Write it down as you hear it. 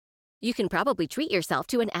You can probably treat yourself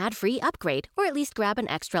to an ad-free upgrade or at least grab an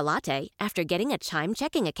extra latte after getting a Chime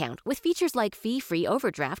checking account with features like fee-free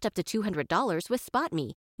overdraft up to $200 with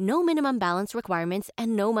SpotMe. No minimum balance requirements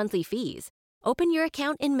and no monthly fees. Open your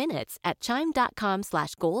account in minutes at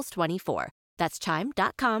chime.com/goals24. That's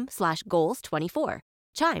chime.com/goals24.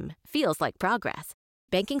 Chime feels like progress.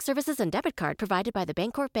 Banking services and debit card provided by the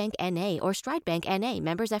Bancorp Bank N.A. or Stride Bank N.A.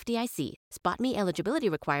 members FDIC. SpotMe eligibility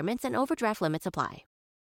requirements and overdraft limits apply.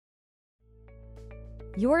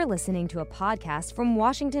 You're listening to a podcast from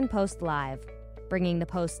Washington Post Live, bringing the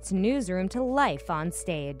Post's newsroom to life on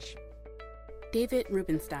stage. David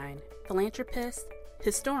Rubenstein, philanthropist,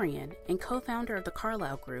 historian, and co-founder of the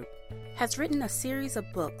Carlyle Group, has written a series of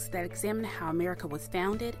books that examine how America was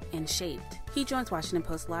founded and shaped. He joins Washington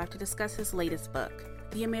Post Live to discuss his latest book,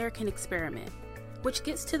 The American Experiment, which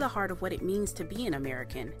gets to the heart of what it means to be an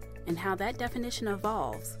American and how that definition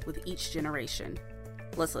evolves with each generation.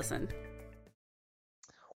 Let's listen.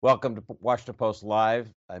 Welcome to Washington Post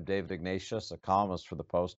Live. I'm David Ignatius, a columnist for the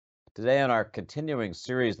Post. Today on our continuing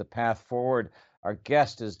series, The Path Forward, our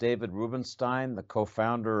guest is David Rubenstein, the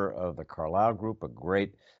co-founder of the Carlyle Group, a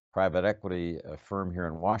great private equity firm here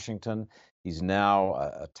in Washington. He's now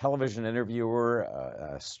a television interviewer,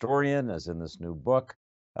 a historian, as in this new book,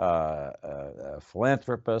 a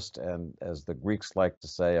philanthropist, and as the Greeks like to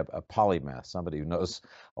say, a polymath, somebody who knows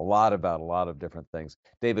a lot about a lot of different things.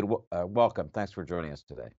 David, welcome. Thanks for joining us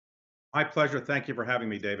today. My pleasure. Thank you for having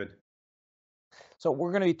me, David. So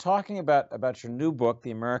we're going to be talking about your new book,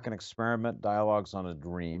 The American Experiment, Dialogues on a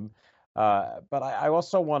Dream. But I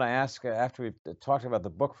also want to ask, after we've talked about the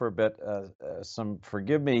book for a bit, some,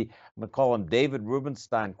 forgive me, I'm going to call them David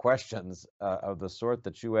Rubenstein questions of the sort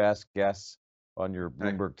that you ask guests on your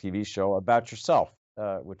Bloomberg TV show about yourself,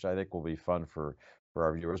 which I think will be fun for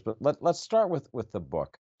our viewers. But let's start with the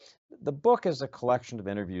book. The book is a collection of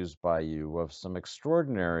interviews by you of some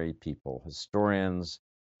extraordinary people, historians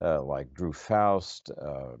like Drew Faust,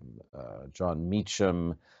 John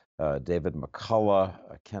Meacham, David McCullough,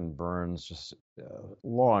 Ken Burns, just a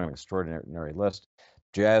long and extraordinary list.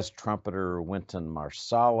 Jazz trumpeter Wynton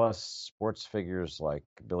Marsalis, sports figures like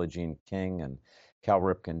Billie Jean King and Cal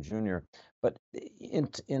Ripken Jr. But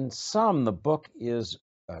in sum, the book is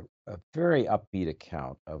a very upbeat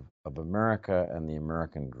account of America and the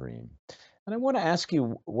American dream. And I want to ask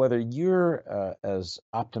you whether you're as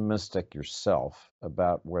optimistic yourself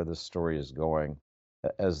about where this story is going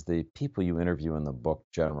as the people you interview in the book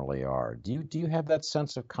generally are. Do you have that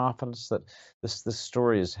sense of confidence that this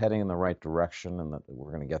story is heading in the right direction and that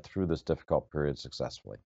we're going to get through this difficult period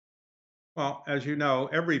successfully? Well, as you know,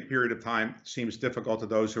 every period of time seems difficult to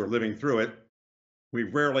those who are living through it.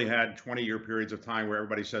 We've rarely had 20-year periods of time where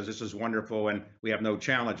everybody says this is wonderful and we have no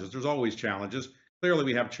challenges. There's always challenges. Clearly,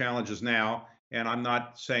 we have challenges now, and I'm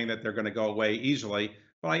not saying that they're going to go away easily,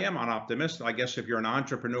 but I am an optimist. I guess if you're an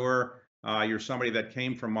entrepreneur, you're somebody that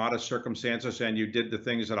came from modest circumstances and you did the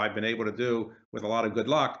things that I've been able to do with a lot of good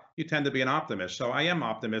luck, you tend to be an optimist. So I am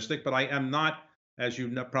optimistic, but I am not, as you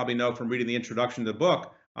probably know from reading the introduction to the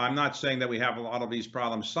book, I'm not saying that we have a lot of these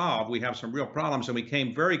problems solved. We have some real problems, and we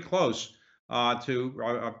came very close to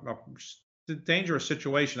a dangerous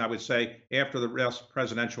situation, I would say, after the last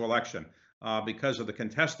presidential election. Because of the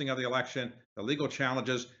contesting of the election, the legal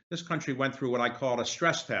challenges, this country went through what I call a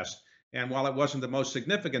stress test. And while it wasn't the most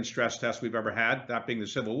significant stress test we've ever had, that being the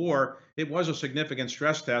Civil War, it was a significant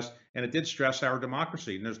stress test, and it did stress our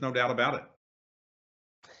democracy, and there's no doubt about it.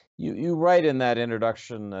 You write in that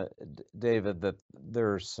introduction, David, that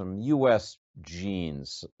there's some U.S.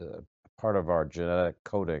 genes, part of our genetic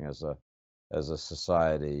coding as a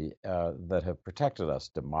society, that have protected us: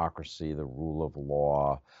 democracy, the rule of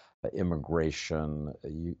law, immigration.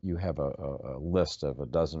 You have a list of a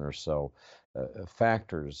dozen or so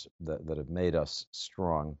factors that have made us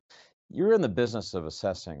strong. You're in the business of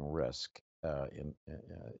assessing risk in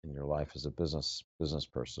your life as a business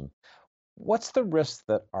person. What's the risk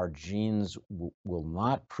that our genes will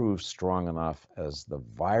not prove strong enough as the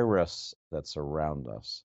virus that's around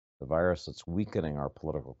us, the virus that's weakening our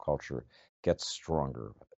political culture, gets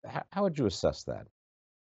stronger? How would you assess that?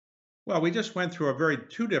 Well, we just went through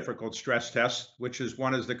two difficult stress tests, which is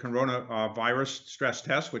one is the coronavirus stress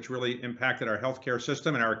test, which really impacted our healthcare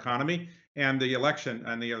system and our economy, and the election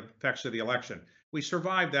and the effects of the election. We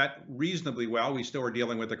survived that reasonably well. We still are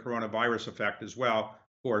dealing with the coronavirus effect as well,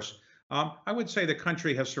 of course. I would say the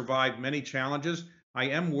country has survived many challenges. I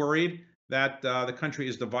am worried that the country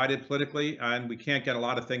is divided politically and we can't get a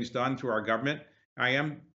lot of things done through our government. I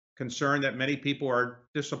am concerned that many people are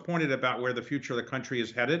disappointed about where the future of the country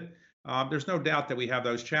is headed. There's no doubt that we have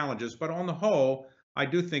those challenges, but on the whole, I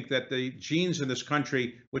do think that the genes in this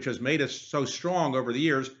country, which has made us so strong over the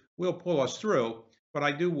years, will pull us through. But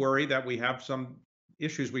I do worry that we have some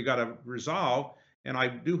issues we got to resolve. And I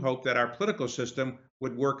do hope that our political system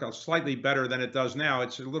would work slightly better than it does now.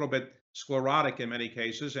 It's a little bit sclerotic in many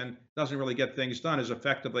cases and doesn't really get things done as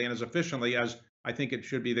effectively and as efficiently as I think it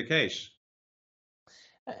should be the case.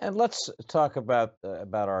 And let's talk about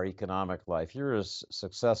our economic life. You're as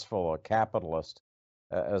successful a capitalist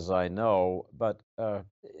as I know, but there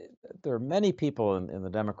are many people in the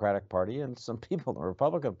Democratic Party and some people in the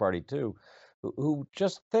Republican Party too, who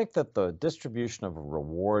just think that the distribution of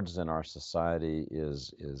rewards in our society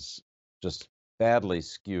is just badly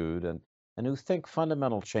skewed, and who think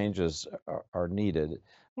fundamental changes are needed. I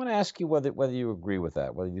want to ask you whether you agree with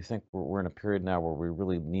that, whether you think we're in a period now where we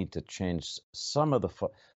really need to change some of the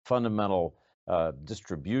fundamental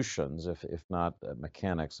distributions, if not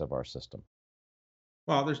mechanics of our system.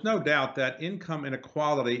 Well, there's no doubt that income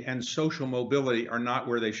inequality and social mobility are not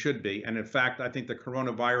where they should be. And in fact, I think the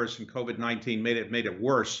coronavirus and COVID-19 made it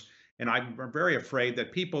worse. And I'm very afraid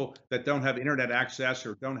that people that don't have internet access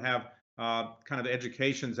or don't have kind of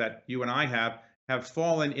educations that you and I have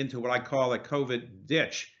fallen into what I call a COVID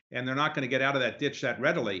ditch. And they're not going to get out of that ditch that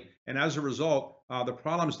readily. And as a result, the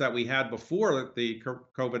problems that we had before the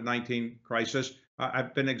COVID-19 crisis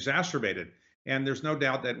have been exacerbated. And there's no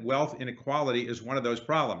doubt that wealth inequality is one of those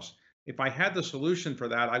problems. If I had the solution for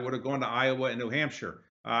that, I would have gone to Iowa and New Hampshire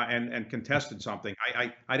and contested something.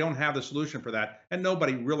 I don't have the solution for that, and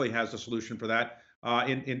nobody really has the solution for that.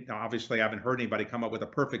 Obviously, I haven't heard anybody come up with a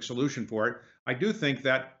perfect solution for it. I do think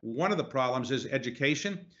that one of the problems is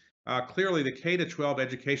education. Clearly, the K to 12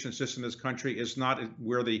 education system in this country is not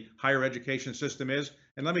where the higher education system is.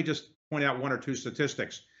 And let me just point out one or two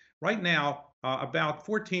statistics. Right now, about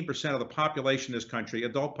 14% of the population in this country,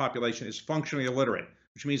 adult population, is functionally illiterate,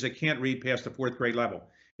 which means they can't read past the fourth grade level.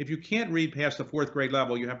 If you can't read past the fourth grade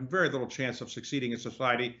level, you have very little chance of succeeding in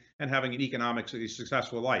society and having an economically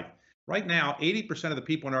successful life. Right now, 80% of the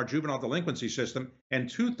people in our juvenile delinquency system and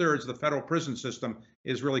 2/3 of the federal prison system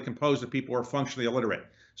is really composed of people who are functionally illiterate.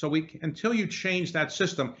 So until you change that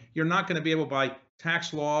system, you're not going to be able, by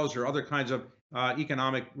tax laws or other kinds of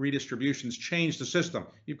economic redistributions, change the system.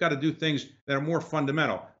 You've got to do things that are more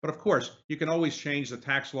fundamental. But of course, you can always change the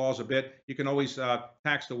tax laws a bit. You can always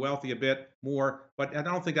tax the wealthy a bit more. But I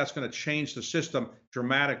don't think that's going to change the system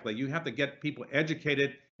dramatically. You have to get people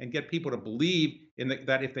educated and get people to believe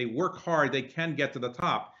that if they work hard, they can get to the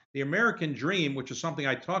top. The American dream, which is something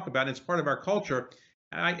I talk about, and it's part of our culture,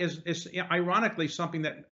 is ironically something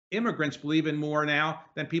that immigrants believe in more now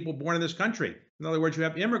than people born in this country. In other words, you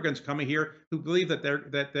have immigrants coming here who believe that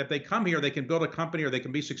if they come here, they can build a company or they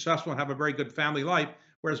can be successful and have a very good family life.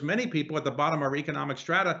 Whereas many people at the bottom of our economic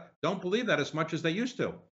strata don't believe that as much as they used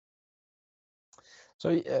to.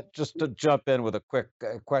 So just to jump in with a quick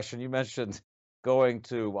question, you mentioned going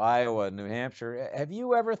to Iowa and New Hampshire. Have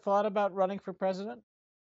you ever thought about running for president?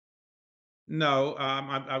 No,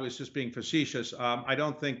 I was just being facetious. I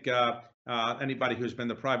don't think anybody who's been in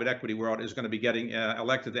the private equity world is going to be getting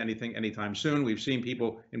elected to anything anytime soon. We've seen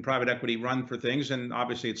people in private equity run for things, and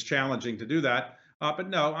obviously it's challenging to do that. But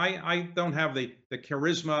no, I don't have the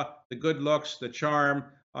charisma, the good looks, the charm,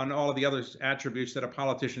 and all of the other attributes that a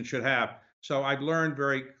politician should have. So I've learned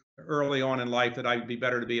very early on in life that I'd be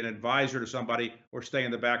better to be an advisor to somebody or stay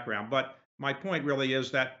in the background. But my point really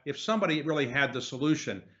is that if somebody really had the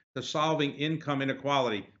solution to solving income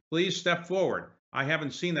inequality, please step forward. I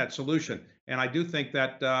haven't seen that solution. And I do think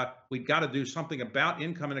that we've got to do something about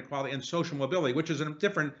income inequality and social mobility, which is a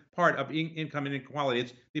different part of income inequality.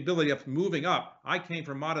 It's the ability of moving up. I came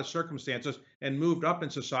from modest circumstances and moved up in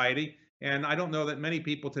society. And I don't know that many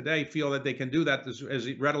people today feel that they can do that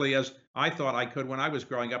as readily as I thought I could when I was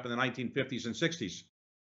growing up in the 1950s and 60s.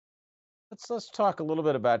 Let's talk a little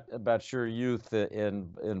bit about your youth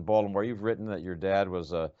in Baltimore. You've written that your dad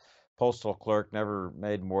was a postal clerk, never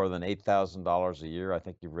made more than $8,000 a year. I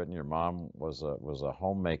think you've written your mom was a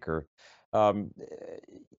homemaker.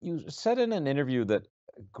 You said in an interview that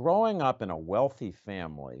growing up in a wealthy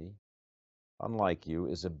family, unlike you,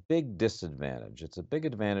 is a big disadvantage. It's a big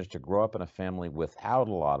advantage to grow up in a family without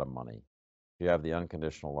a lot of money. If you have the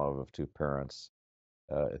unconditional love of two parents,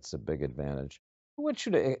 it's a big advantage. I want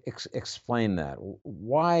you to explain that.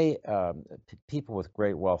 Why people with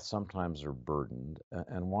great wealth sometimes are burdened,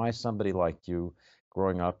 and why somebody like you,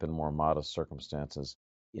 growing up in more modest circumstances,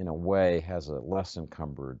 in a way, has a less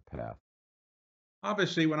encumbered path.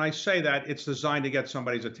 Obviously, when I say that, it's designed to get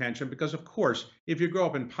somebody's attention because, of course, if you grow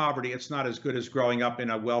up in poverty, it's not as good as growing up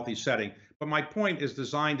in a wealthy setting. But my point is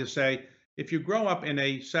designed to say if you grow up in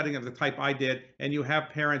a setting of the type I did and you have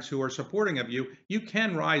parents who are supporting of you, you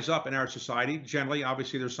can rise up in our society. Generally,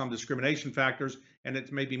 obviously, there's some discrimination factors, and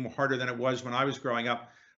it may be more harder than it was when I was growing up.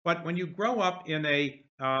 But when you grow up in a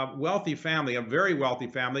wealthy family, a very wealthy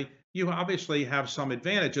family, you obviously have some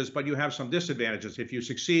advantages, but you have some disadvantages. If you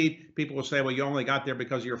succeed, people will say, well, you only got there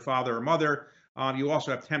because of your father or mother. You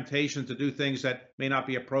also have temptations to do things that may not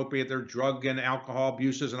be appropriate. There are drug and alcohol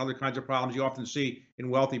abuses and other kinds of problems you often see in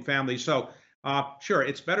wealthy families. So, sure,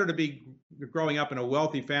 it's better to be growing up in a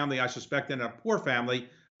wealthy family, I suspect, than a poor family,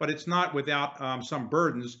 but it's not without some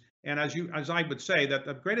burdens. And as I would say, that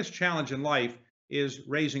the greatest challenge in life is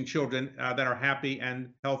raising children that are happy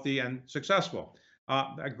and healthy and successful.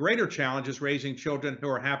 A greater challenge is raising children who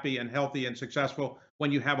are happy and healthy and successful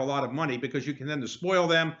when you have a lot of money, because you can then spoil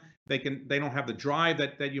them. They don't have the drive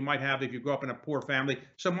that you might have if you grow up in a poor family.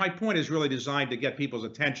 So my point is really designed to get people's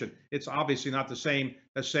attention. It's obviously not the same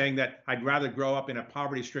as saying that I'd rather grow up in a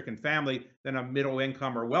poverty-stricken family than a middle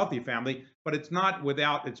income or wealthy family, but it's not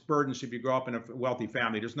without its burdens if you grow up in a wealthy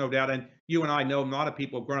family. There's no doubt. And you and I know a lot of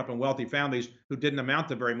people have grown up in wealthy families who didn't amount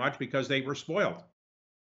to very much because they were spoiled.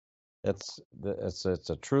 It's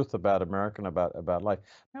a truth about America and about life.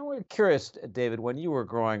 Now, we're curious, David, when you were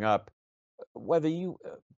growing up, whether you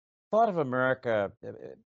thought of America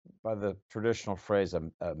by the traditional phrase,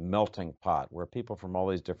 a melting pot, where people from all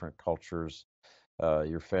these different cultures.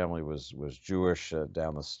 Your family was Jewish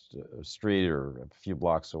down the street or a few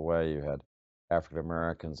blocks away. You had African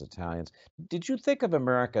Americans, Italians. Did you think of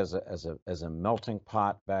America as a melting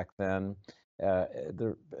pot back then?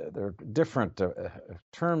 There are different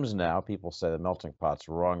terms now. People say the melting pot's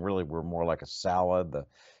wrong. Really, we're more like a salad. The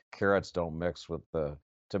carrots don't mix with the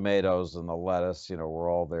tomatoes and the lettuce. We're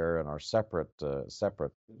all there in our separate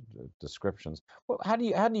descriptions. Well, how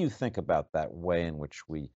do you think about that way in which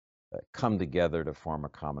we come together to form a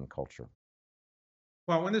common culture?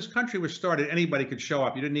 Well, when this country was started, anybody could show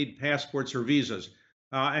up. You didn't need passports or visas.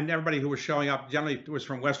 And everybody who was showing up generally was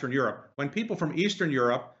from Western Europe. When people from Eastern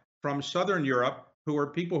Europe, from Southern Europe, who were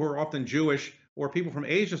people who were often Jewish, or people from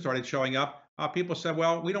Asia started showing up, people said,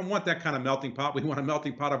 well, we don't want that kind of melting pot. We want a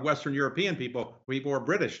melting pot of Western European people who are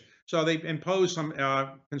British. So they imposed some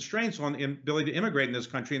constraints on the ability to immigrate in this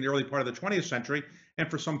country in the early part of the 20th century.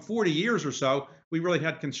 And for some 40 years or so, we really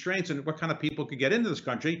had constraints on what kind of people could get into this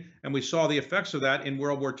country. And we saw the effects of that in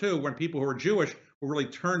World War II, when people who were Jewish were really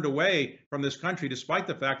turned away from this country, despite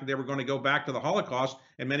the fact that they were going to go back to the Holocaust.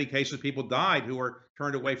 In many cases, people died who were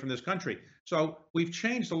turned away from this country. So we've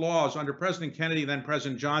changed the laws under President Kennedy, then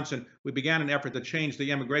President Johnson. We began an effort to change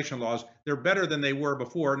the immigration laws. They're better than they were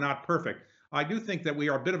before, not perfect. I do think that we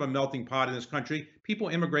are a bit of a melting pot in this country. People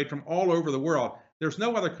immigrate from all over the world. There's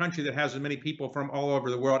no other country that has as many people from all over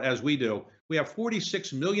the world as we do. We have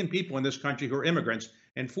 46 million people in this country who are immigrants,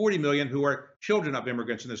 and 40 million who are children of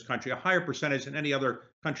immigrants in this country, a higher percentage than any other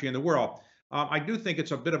country in the world. I do think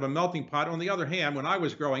it's a bit of a melting pot. On the other hand, when I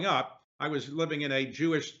was growing up, I was living in a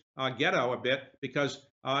Jewish ghetto a bit, because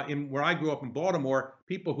where I grew up in Baltimore,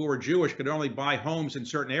 people who were Jewish could only buy homes in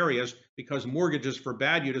certain areas because mortgages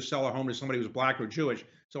forbade you to sell a home to somebody who was black or Jewish.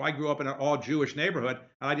 So I grew up in an all Jewish neighborhood,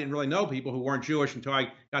 and I didn't really know people who weren't Jewish until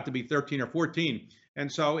I got to be 13 or 14. And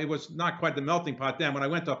so it was not quite the melting pot then. When I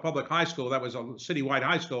went to a public high school, that was a citywide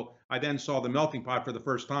high school, I then saw the melting pot for the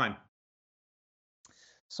first time.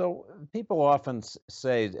 So people often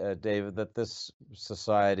say, David, that this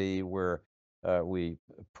society where we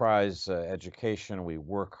prize education, we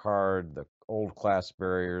work hard, the old class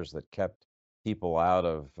barriers that kept people out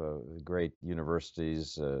of great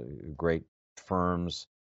universities, great firms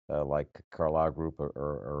like Carlyle Group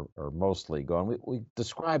are mostly gone. We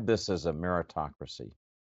describe this as a meritocracy,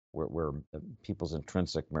 where people's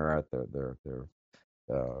intrinsic merit, their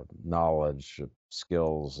knowledge,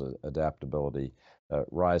 skills, adaptability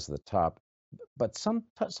rise to the top. But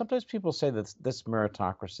sometimes people say that this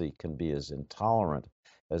meritocracy can be as intolerant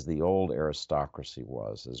as the old aristocracy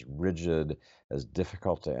was, as rigid, as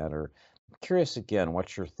difficult to enter. I'm curious again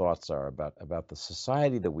what your thoughts are about the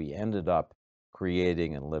society that we ended up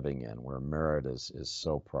creating and living in, where merit is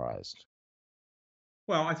so prized.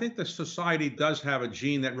 Well, I think the society does have a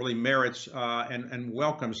gene that really merits and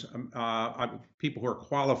welcomes people who are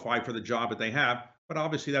qualified for the job that they have. But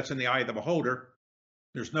obviously, that's in the eye of the beholder.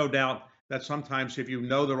 There's no doubt that sometimes if you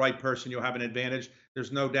know the right person, you'll have an advantage.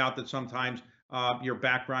 There's no doubt that sometimes your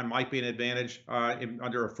background might be an advantage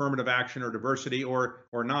under affirmative action or diversity, or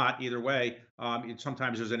not. Either way,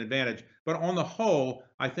 sometimes there's an advantage. But on the whole,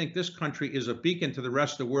 I think this country is a beacon to the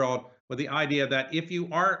rest of the world, with the idea that if you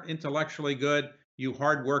are intellectually good, you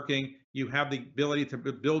hardworking, you have the ability to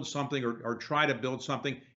build something or try to build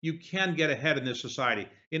something, you can get ahead in this society.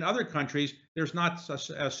 In other countries, there's not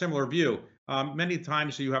a similar view. Many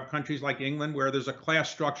times you have countries like England where there's a class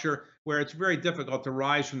structure where it's very difficult to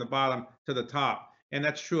rise from the bottom to the top. And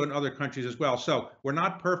that's true in other countries as well. So we're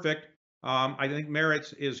not perfect. I think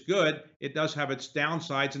merit is good. It does have its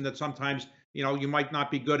downsides in that sometimes you might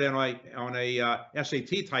not be good on a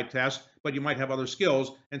SAT type test, but you might have other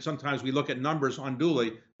skills. And sometimes we look at numbers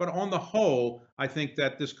unduly. But on the whole, I think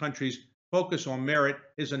that this country's focus on merit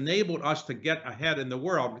has enabled us to get ahead in the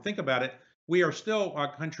world. Think about it. We are still a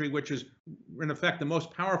country which is, in effect, the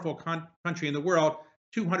most powerful country in the world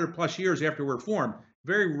 200 plus years after we're formed.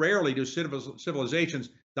 Very rarely do civilizations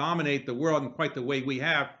dominate the world in quite the way we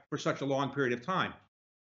have for such a long period of time.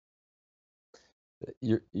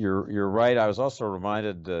 You're right. I was also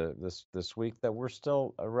reminded this week that we're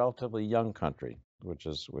still a relatively young country, which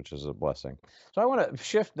is a blessing. So I want to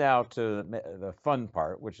shift now to the fun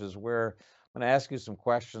part, which is where I'm going to ask you some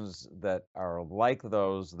questions that are like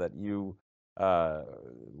those that you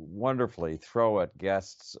wonderfully throw at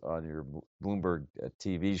guests on your Bloomberg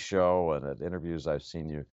TV show and at interviews I've seen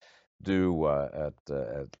you do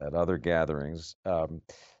at other gatherings.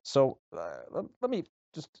 So let me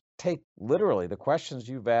just take literally the questions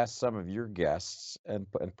you've asked some of your guests and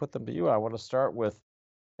put them to you. I want to start with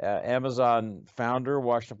Amazon founder,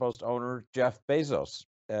 Washington Post owner, Jeff Bezos.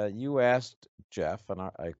 You asked Jeff, and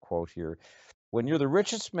I quote here, when you're the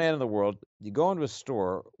richest man in the world, you go into a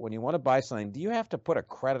store, when you want to buy something, do you have to put a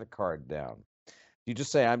credit card down? You just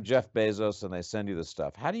say, I'm Jeff Bezos, and they send you the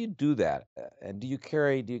stuff. How do you do that? And do you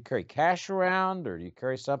carry cash around, or do you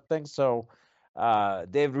carry something? So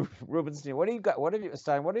David Rubenstein, what do you got? What have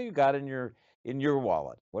you got in your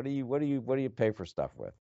wallet? What do you pay for stuff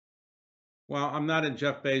with? Well, I'm not in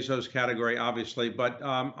Jeff Bezos category, obviously, but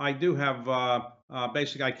I do have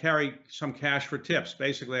basically I carry some cash for tips.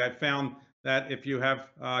 Basically, I found that if you have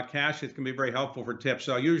cash, it can be very helpful for tips.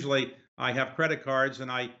 So usually I have credit cards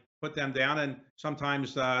and I put them down, and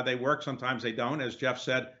sometimes they work, sometimes they don't. As Jeff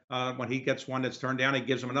said, when he gets one that's turned down, he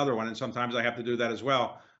gives them another one, and sometimes I have to do that as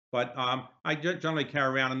well. But I generally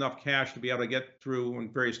carry around enough cash to be able to get through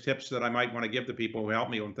various tips that I might want to give to people who help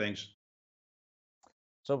me on things.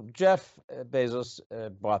 So Jeff Bezos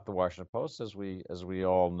bought the Washington Post, as we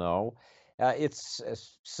all know. It's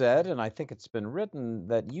said, and I think it's been written,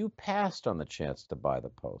 that you passed on the chance to buy the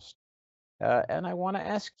Post. And I want to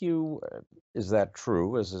ask you, is that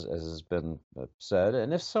true, as has been said?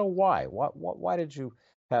 And if so, why? Why did you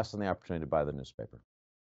pass on the opportunity to buy the newspaper?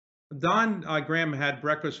 Don Graham had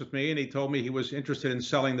breakfast with me, and he told me he was interested in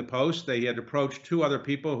selling the Post. They had approached two other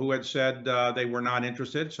people who had said they were not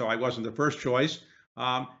interested, so I wasn't the first choice.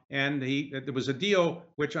 And there was a deal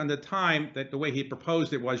which, on the time, that the way he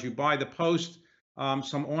proposed it was you buy the Post,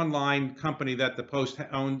 some online company that the Post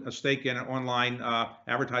owned a stake in, an online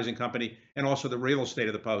advertising company, and also the real estate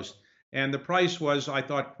of the Post. And the price was, I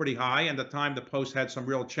thought, pretty high. And at the time, the Post had some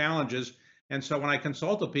real challenges. And so when I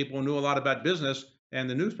consulted people who knew a lot about business and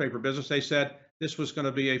the newspaper business, they said this was going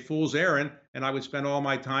to be a fool's errand, and I would spend all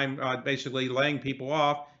my time basically laying people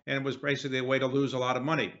off, and it was basically a way to lose a lot of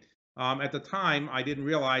money. At the time, I didn't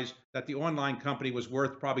realize that the online company was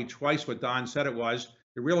worth probably twice what Don said it was.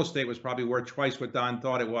 The real estate was probably worth twice what Don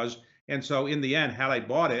thought it was. And so in the end, had I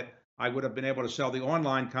bought it, I would have been able to sell the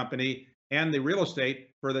online company and the real estate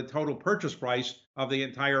for the total purchase price of the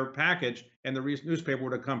entire package, and the newspaper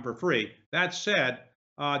would have come for free. That said,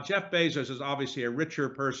 Jeff Bezos is obviously a richer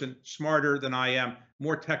person, smarter than I am,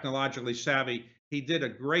 more technologically savvy. He did a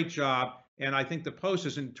great job, and I think the Post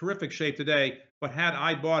is in terrific shape today. But had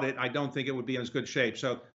I bought it, I don't think it would be in as good shape.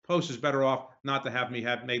 So Post is better off not to have me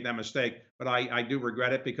have made that mistake. But I do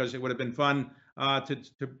regret it, because it would have been fun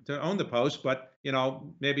to own the Post. But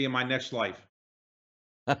maybe in my next life.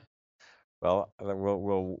 Well,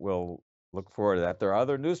 we'll look forward to that. There are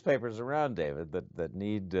other newspapers around, David, that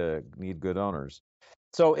need good owners.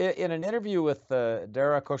 So in an interview with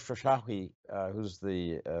Dara Khosrowshahi, who's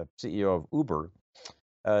the CEO of Uber,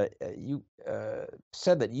 you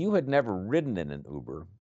said that you had never ridden in an Uber,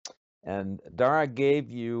 and Dara gave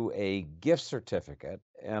you a gift certificate.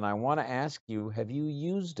 And I want to ask you, have you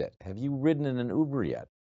used it? Have you ridden in an Uber yet?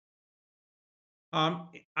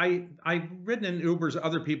 I've ridden in Ubers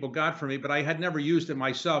other people got for me, but I had never used it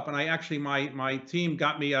myself. And I actually, my team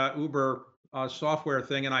got me a Uber software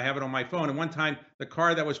thing, and I have it on my phone. And one time, the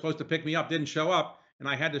car that was supposed to pick me up didn't show up, and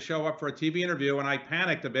I had to show up for a TV interview, and I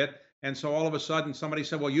panicked a bit. And so all of a sudden, somebody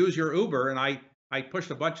said, well, use your Uber. And I pushed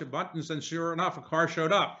a bunch of buttons, and sure enough, a car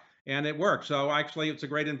showed up, and it worked. So actually, it's a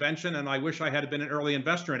great invention, and I wish I had been an early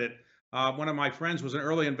investor in it. One of my friends was an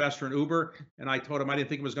early investor in Uber, and I told him I didn't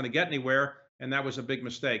think it was going to get anywhere, and that was a big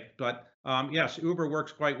mistake. But yes, Uber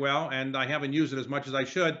works quite well, and I haven't used it as much as I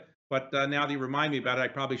should. But now that you remind me about it, I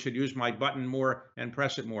probably should use my button more and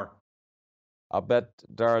press it more. I'll bet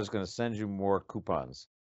Dara's going to send you more coupons.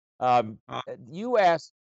 Uh, You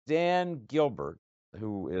asked Dan Gilbert,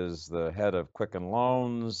 who is the head of Quicken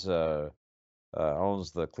Loans,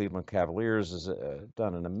 owns the Cleveland Cavaliers, has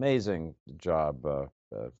done an amazing job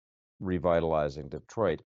revitalizing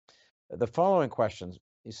Detroit. The following questions,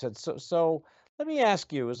 he said, so let me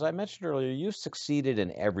ask you, as I mentioned earlier, you've succeeded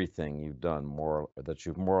in everything you've done that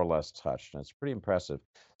you've more or less touched, and it's pretty impressive.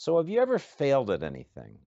 So have you ever failed at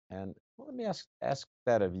anything? And let me ask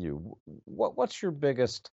that of you. What's your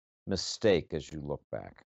biggest mistake as you look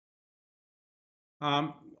back?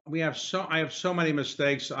 I have so many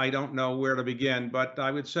mistakes. I don't know where to begin, but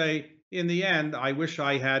I would say in the end, I wish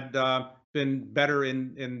I had been better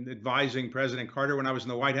in advising President Carter when I was in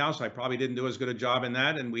the White House. I probably didn't do as good a job in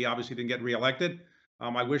that, and we obviously didn't get reelected.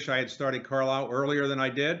 I wish I had started Carlyle earlier than I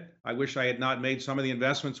did. I wish I had not made some of the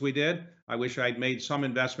investments we did. I wish I had made some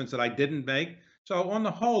investments that I didn't make. So on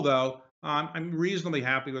the whole, though, I'm reasonably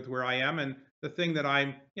happy with where I am, and the thing that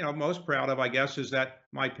I'm, most proud of, I guess, is that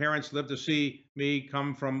my parents lived to see me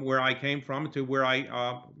come from where I came from to where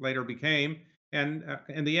I later became. And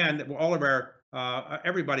in the end, all of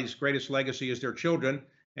everybody's greatest legacy is their children.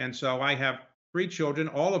 And so I have three children,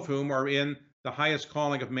 all of whom are in the highest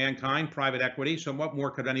calling of mankind, private equity. So what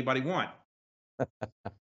more could anybody want?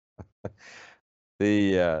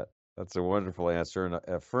 The That's a wonderful answer and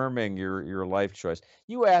affirming your life choice.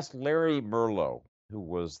 You asked Larry Merlo, who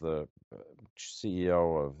was the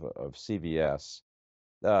CEO of CVS.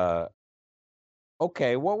 Uh,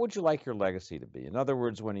 okay, what would you like your legacy to be? In other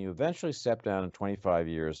words, when you eventually step down in 25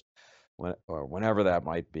 years, or whenever that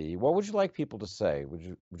might be, what would you like people to say? Would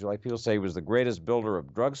you like people to say he was the greatest builder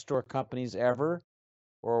of drugstore companies ever?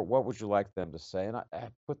 Or what would you like them to say? And I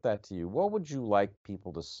put that to you. What would you like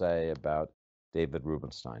people to say about David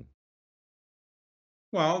Rubenstein?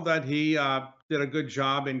 Well, that he did a good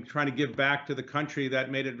job in trying to give back to the country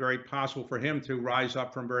that made it very possible for him to rise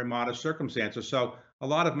up from very modest circumstances. So, a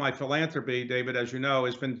lot of my philanthropy, David, as you know,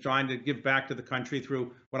 has been trying to give back to the country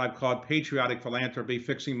through what I've called patriotic philanthropy,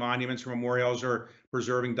 fixing monuments or memorials or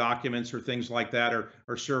preserving documents or things like that,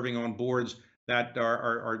 or serving on boards that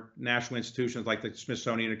are national institutions like the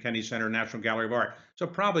Smithsonian and Kennedy Center, National Gallery of Art. So,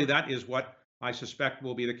 probably that is what I suspect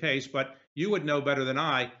will be the case. But you would know better than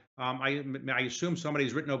I assume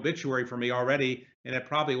somebody's written obituary for me already, and it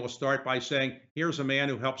probably will start by saying, "Here's a man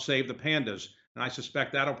who helped save the pandas." And I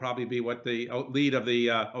suspect that'll probably be what the lead of the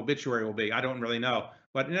obituary will be. I don't really know,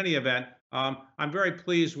 but in any event, I'm very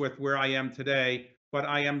pleased with where I am today. But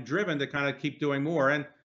I am driven to kind of keep doing more. And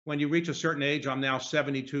when you reach a certain age, I'm now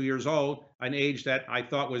 72 years old, an age that I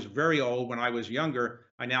thought was very old when I was younger.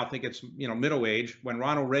 I now think it's middle age. When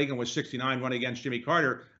Ronald Reagan was 69 running against Jimmy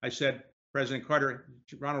Carter, I said, President Carter,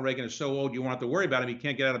 Ronald Reagan is so old you won't have to worry about him. He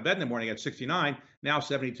can't get out of bed in the morning at 69. Now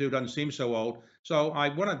 72 doesn't seem so old. So I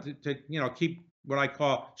wanted to keep what I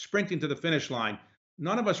call sprinting to the finish line.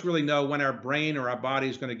 None of us really know when our brain or our body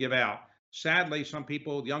is going to give out. Sadly, some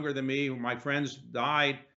people younger than me, my friends,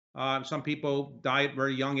 died. Some people die at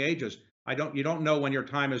very young ages. You don't know when your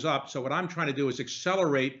time is up. So what I'm trying to do is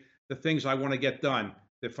accelerate the things I want to get done: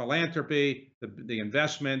 the philanthropy, the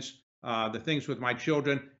investments, the things with my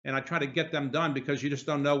children, and I try to get them done because you just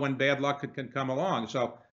don't know when bad luck can come along.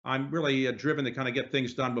 So I'm really driven to kind of get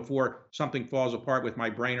things done before something falls apart with my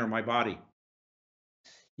brain or my body.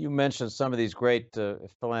 You mentioned some of these great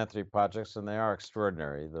philanthropy projects, and they are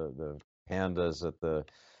extraordinary. The pandas at the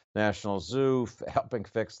National Zoo, helping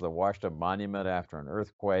fix the washed up monument after an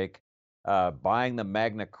earthquake, buying the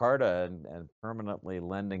Magna Carta and permanently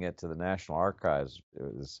lending it to the National Archives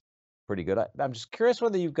is pretty good. I'm just curious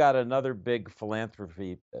whether you've got another big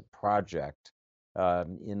philanthropy project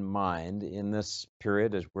in mind in this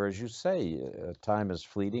period, where, as you say, time is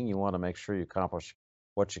fleeting. You want to make sure you accomplish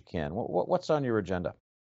what you can. What's on your agenda?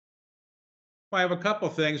 Well, I have a couple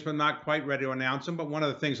of things, but not quite ready to announce them. But one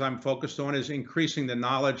of the things I'm focused on is increasing the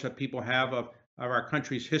knowledge that people have of our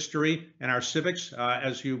country's history and our civics.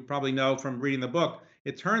 As you probably know from reading the book,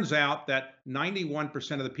 it turns out that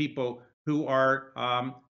 91% of the people who are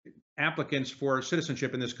applicants for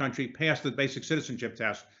citizenship in this country pass the basic citizenship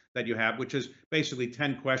test that you have, which is basically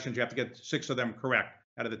 10 questions. You have to get 6 of them correct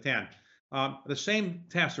out of the 10. The same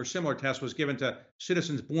test or similar test was given to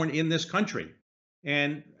citizens born in this country.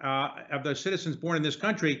 And of the citizens born in this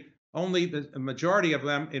country, only the majority of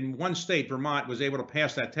them in one state, Vermont, was able to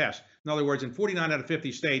pass that test. In other words, in 49 out of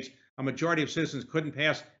 50 states, a majority of citizens couldn't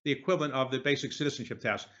pass the equivalent of the basic citizenship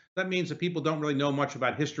test. That means that people don't really know much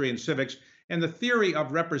about history and civics. And the theory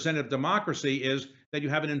of representative democracy is that you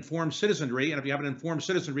have an informed citizenry, and if you have an informed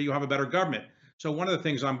citizenry, you have a better government. So one of the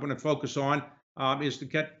things I'm going to focus on is to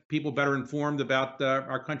get people better informed about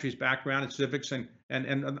our country's background and civics. And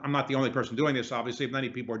I'm not the only person doing this, obviously. Many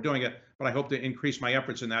people are doing it, but I hope to increase my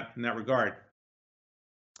efforts in that regard.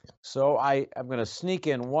 So I'm going to sneak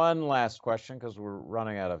in one last question because we're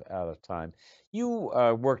running out of time. You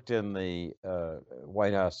worked in the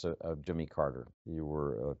White House of Jimmy Carter. You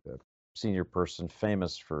were a senior person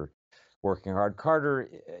famous for working hard. Carter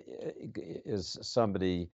is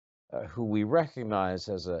somebody who we recognize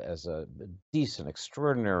as a decent,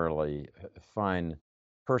 extraordinarily fine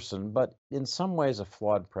person, but in some ways a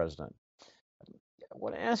flawed president. I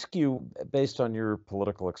want to ask you, based on your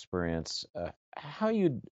political experience, how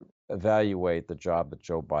you evaluate the job that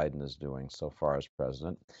Joe Biden is doing so far as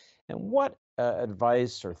president, and what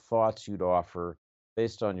advice or thoughts you'd offer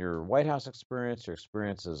based on your White House experience, your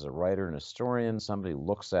experience as a writer and historian, somebody who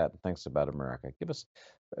looks at and thinks about America. Give us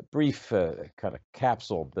a brief kind of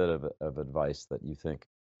capsule bit of advice that you think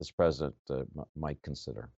this president might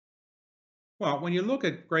consider. Well, when you look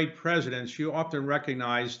at great presidents, you often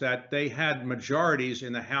recognize that they had majorities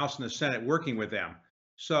in the House and the Senate working with them.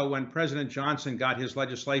 So when President Johnson got his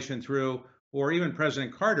legislation through, or even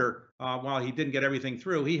President Carter, while he didn't get everything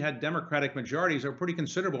through, he had Democratic majorities that were pretty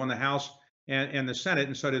considerable in the House and the Senate,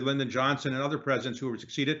 and so did Lyndon Johnson and other presidents who were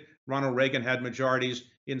succeeded. Ronald Reagan had majorities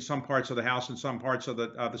in some parts of the House and some parts of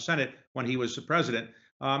the Senate when he was the president.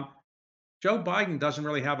 Joe Biden doesn't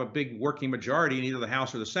really have a big working majority in either the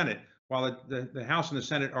House or the Senate. While the House and the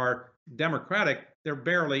Senate are Democratic, they're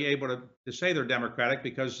barely able to say they're Democratic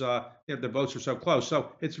because the votes are so close.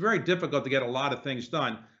 So it's very difficult to get a lot of things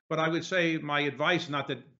done. But I would say my advice, not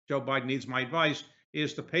that Joe Biden needs my advice,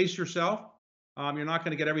 is to pace yourself. You're not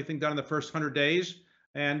going to get everything done in the first 100 days.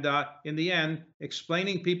 And in the end,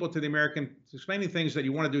 explaining things that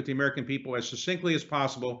you want to do to the American people as succinctly as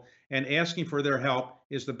possible and asking for their help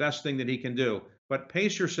is the best thing that he can do. But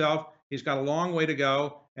pace yourself. He's got a long way to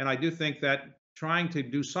go. And I do think that trying to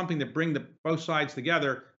do something to bring both sides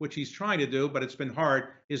together, which he's trying to do, but it's been hard,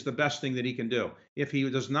 is the best thing that he can do. If he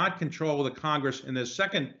does not control the Congress in the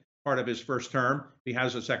second part of his first term, he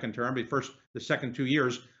has a second term, the second 2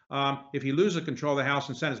 years, if he loses control of the House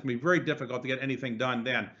and Senate, it's going to be very difficult to get anything done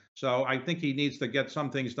then. So I think he needs to get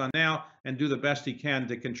some things done now and do the best he can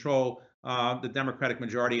to control the Democratic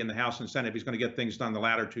majority in the House and Senate if he's going to get things done the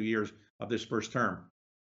latter 2 years of this first term.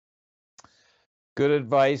 Good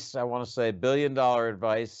advice. I want to say $1 billion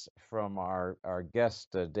advice from our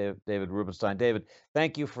guest, David Rubenstein. David,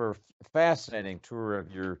 thank you for a fascinating tour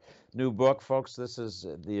of your new book. Folks, this is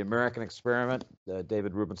The American Experiment,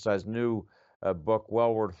 David Rubenstein's new book,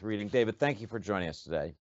 well worth reading. David, thank you for joining us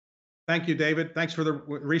today. Thank you, David. Thanks for the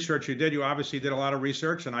research you did. You obviously did a lot of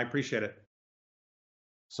research, and I appreciate it.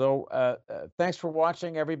 So thanks for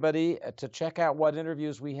watching, everybody. To check out what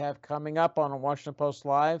interviews we have coming up on Washington Post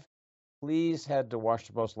Live, please head to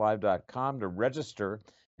WashingtonPostLive.com to register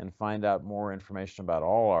and find out more information about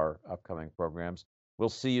all our upcoming programs. We'll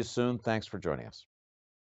see you soon. Thanks for joining us.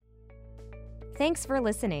 Thanks for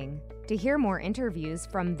listening. To hear more interviews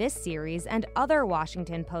from this series and other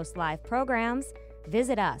Washington Post Live programs,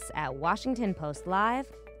 visit us at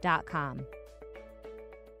WashingtonPostLive.com.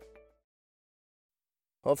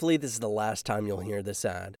 Hopefully this is the last time you'll hear this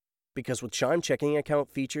ad. Because with Chime checking account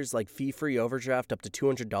features like fee-free overdraft up to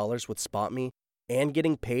 $200 with SpotMe and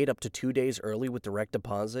getting paid up to 2 days early with direct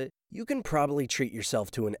deposit, you can probably treat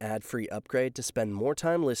yourself to an ad-free upgrade to spend more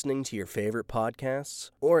time listening to your favorite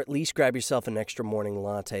podcasts, or at least grab yourself an extra morning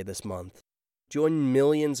latte this month. Join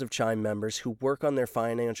millions of Chime members who work on their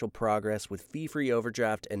financial progress with fee-free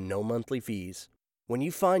overdraft and no monthly fees. When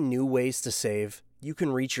you find new ways to save, you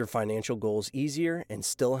can reach your financial goals easier and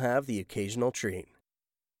still have the occasional treat.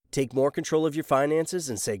 Take more control of your finances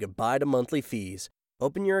and say goodbye to monthly fees.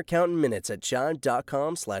 Open your account in minutes at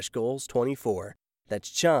chime.com/goals24. That's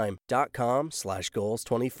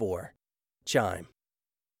chime.com/goals24. Chime.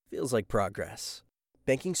 Feels like progress.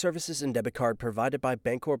 Banking services and debit card provided by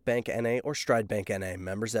Bancorp Bank N.A. or Stride Bank N.A.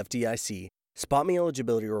 Members FDIC. SpotMe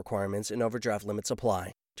eligibility requirements and overdraft limits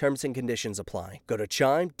apply. Terms and conditions apply. Go to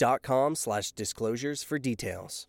chime.com/disclosures for details.